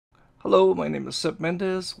Hello, my name is Sip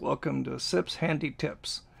Mendez. Welcome to Sip's Handy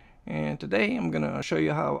Tips. And today I'm going to show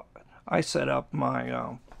you how I set up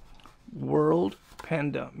my Worlde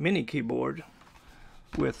Panda MINI keyboard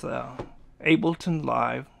with Ableton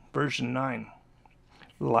Live version 9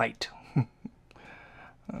 Lite.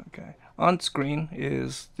 Okay. On screen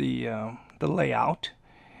is the layout.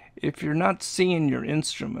 If you're not seeing your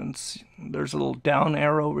instruments, there's a little down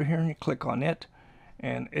arrow over here, and you click on it,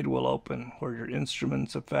 and it will open where your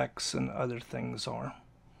instruments, effects, and other things are.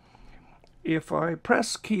 If I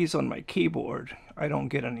press keys on my keyboard, I don't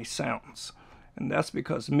get any sounds, and that's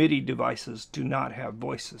because MIDI devices do not have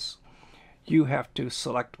voices. You have to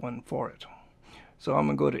select one for it. So I'm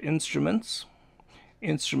going to go to Instruments,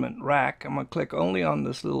 Instrument Rack. I'm going to click only on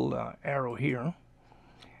this little arrow here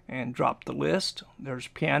and drop the list. There's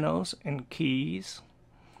pianos and keys.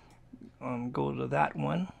 Go to that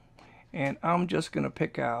one. And I'm just going to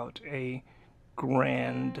pick out a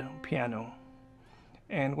grand piano.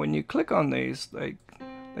 And when you click on these, they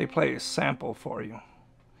play a sample for you.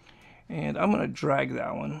 And I'm going to drag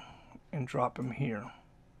that one and drop him here.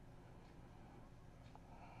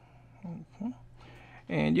 Okay.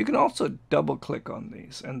 And you can also double click on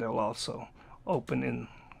these, and they'll also open in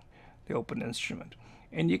the open instrument.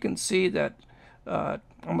 And you can see that I'm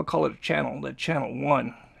going to call it a channel. That channel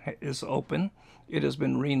 1 is open. It has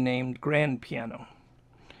been renamed Grand Piano.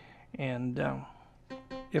 And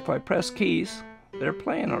if I press keys, they're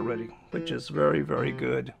playing already, which is very, very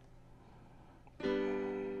good.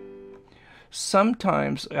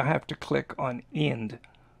 Sometimes I have to click on End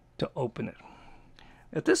to open it.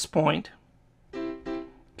 At this point,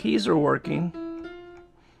 keys are working,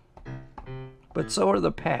 but so are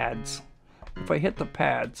the pads. If I hit the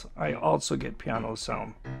pads, I also get piano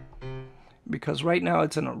sound, because right now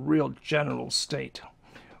it's in a real general state.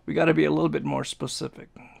 We got to be a little bit more specific.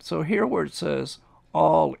 So here where it says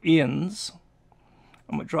all ins,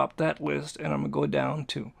 I'm going to drop that list, and I'm going to go down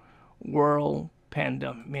to Worlde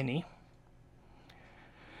Panda MINI.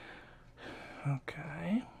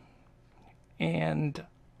 Okay. And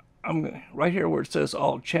I'm going right here where it says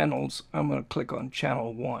all channels, I'm going to click on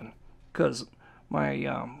channel 1, because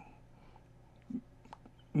my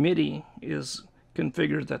MIDI is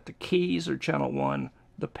configured that the keys are channel 1,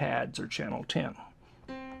 the pads are channel 10.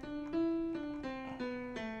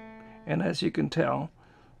 And as you can tell,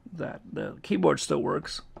 that the keyboard still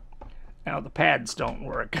works. Now the pads don't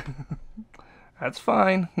work. That's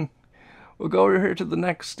fine. We'll go over here to the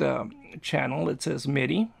next channel. It says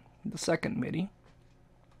MIDI, the second MIDI.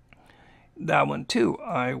 That one too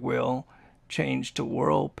I will change to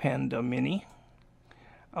Worlde Panda MINI.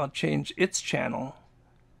 I'll change its channel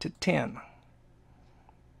to 10.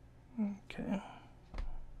 Okay.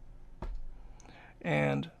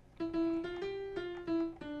 And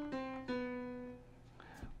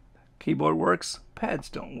keyboard works, pads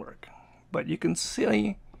don't work. But you can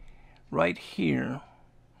see right here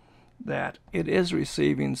that it is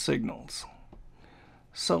receiving signals.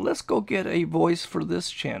 So let's go get a voice for this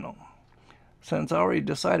channel. Since I already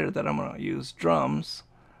decided that I'm going to use drums,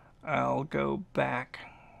 I'll go back.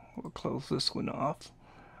 We'll close this one off.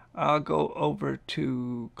 I'll go over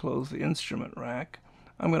to close the instrument rack.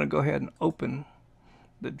 I'm going to go ahead and open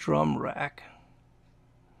the drum rack.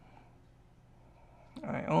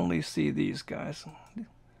 I only see these guys.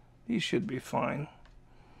 These should be fine.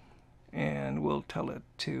 And we'll tell it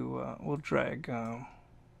to, we'll drag,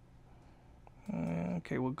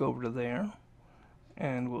 okay, we'll go over to there,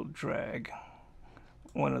 and we'll drag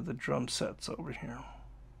one of the drum sets over here.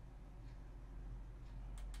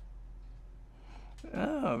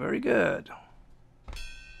 Oh, very good.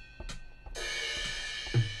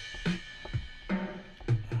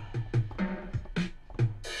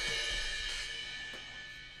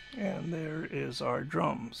 And there is our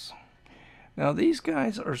drums. Now these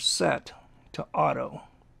guys are set to auto.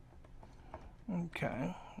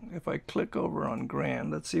 Okay, if I click over on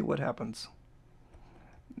Grand, let's see what happens.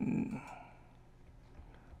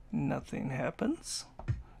 Nothing happens.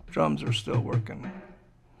 Drums are still working.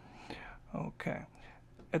 Okay.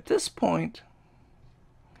 At this point,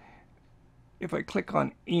 if I click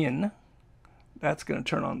on In, that's going to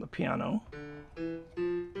turn on the piano.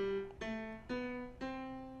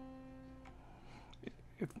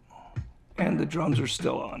 And the drums are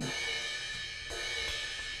still on.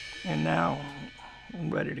 And now I'm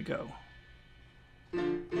ready to go.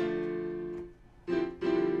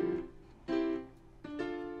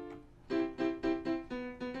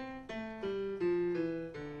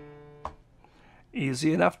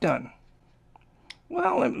 Easy enough done.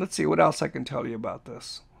 Well, let's see what else I can tell you about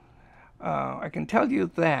this. I can tell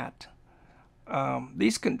you that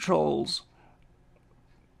these controls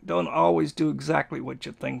don't always do exactly what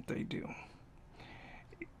you think they do.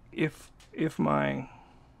 If my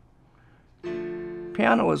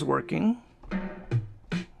piano is working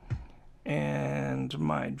and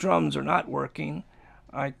my drums are not working,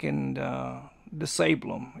 I can disable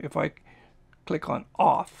them. If I click on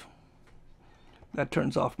off, that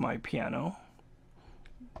turns off my piano.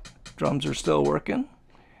 Drums are still working.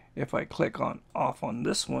 If I click on off on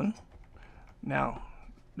this one, now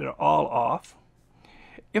they're all off.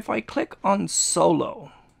 If I click on solo,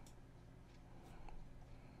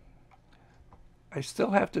 I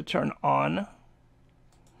still have to turn on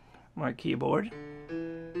my keyboard,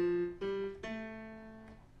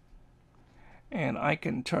 and I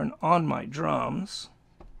can turn on my drums,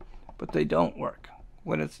 but they don't work.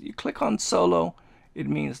 When you click on solo, it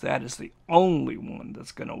means that is the only one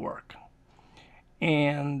that's going to work.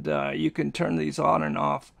 And you can turn these on and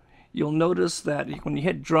off. You'll notice that when you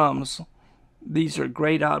hit drums, these are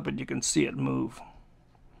grayed out, but you can see it move.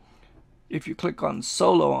 If you click on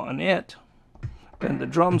solo on it, then the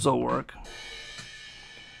drums will work,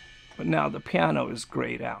 but now the piano is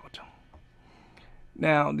grayed out.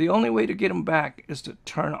 Now, the only way to get them back is to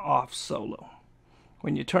turn off solo.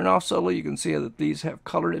 When you turn off solo, you can see that these have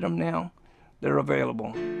color in them now. They're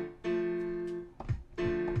available.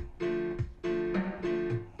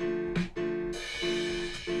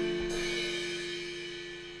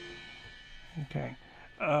 Okay.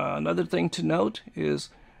 Another thing to note is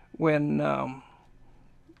when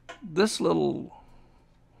this little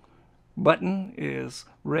button is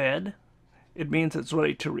red, it means it's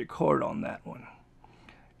ready to record on that one.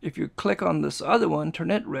 If you click on this other one,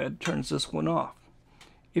 turn it red, turns this one off.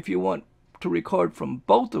 If you want to record from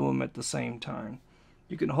both of them at the same time,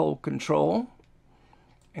 you can hold Control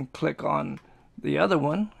and click on the other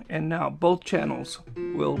one, and now both channels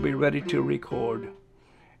will be ready to record.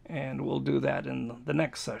 And we'll do that in the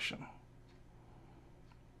next session.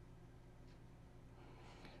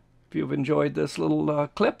 If you've enjoyed this little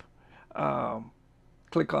clip,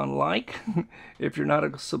 click on like. If you're not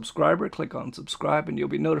a subscriber, click on subscribe and you'll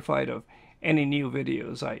be notified of any new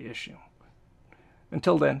videos I issue.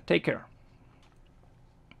 Until then, take care.